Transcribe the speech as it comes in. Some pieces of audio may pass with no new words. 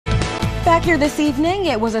Back here this evening,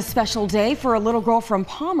 it was a special day for a little girl from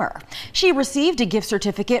Palmer. She received a gift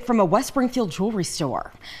certificate from a West Springfield jewelry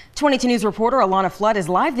store. 22 News reporter Alana Flood is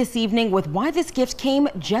live this evening with why this gift came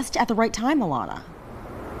just at the right time, Alana.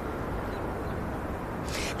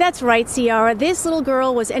 That's right, Ciara. This little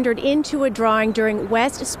girl was entered into a drawing during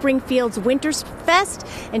West Springfield's Winter Fest,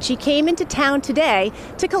 and she came into town today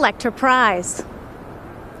to collect her prize.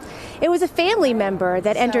 It was a family member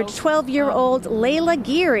that entered 12-year-old Layla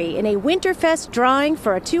Geary in a Winterfest drawing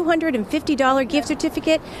for a $250 gift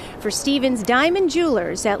certificate for Stevens Diamond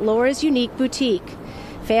Jewelers at Laura's Unique Boutique.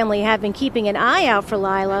 Family have been keeping an eye out for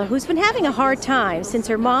Lila, who's been having a hard time since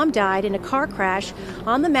her mom died in a car crash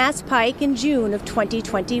on the Mass Pike in June of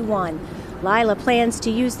 2021. Lila plans to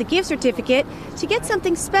use the gift certificate to get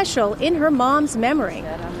something special in her mom's memory.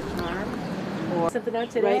 Something out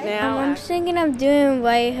today? Right now? I'm thinking of doing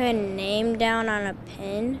write her name down on a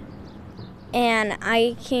pen, and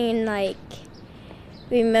I can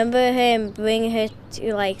remember her and bring her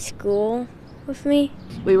to school with me.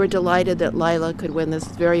 We were delighted that Lila could win this.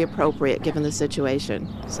 Very appropriate given the situation.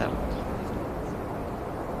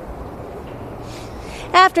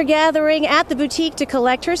 After gathering at the boutique to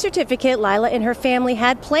collect her certificate, Lila and her family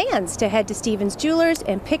had plans to head to Stevens Jewelers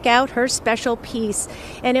and pick out her special piece.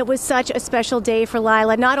 And it was such a special day for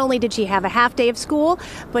Lila. Not only did she have a half day of school,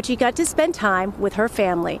 but she got to spend time with her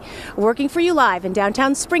family. Working for you live in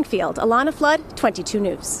downtown Springfield, Alana Flood, 22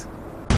 News.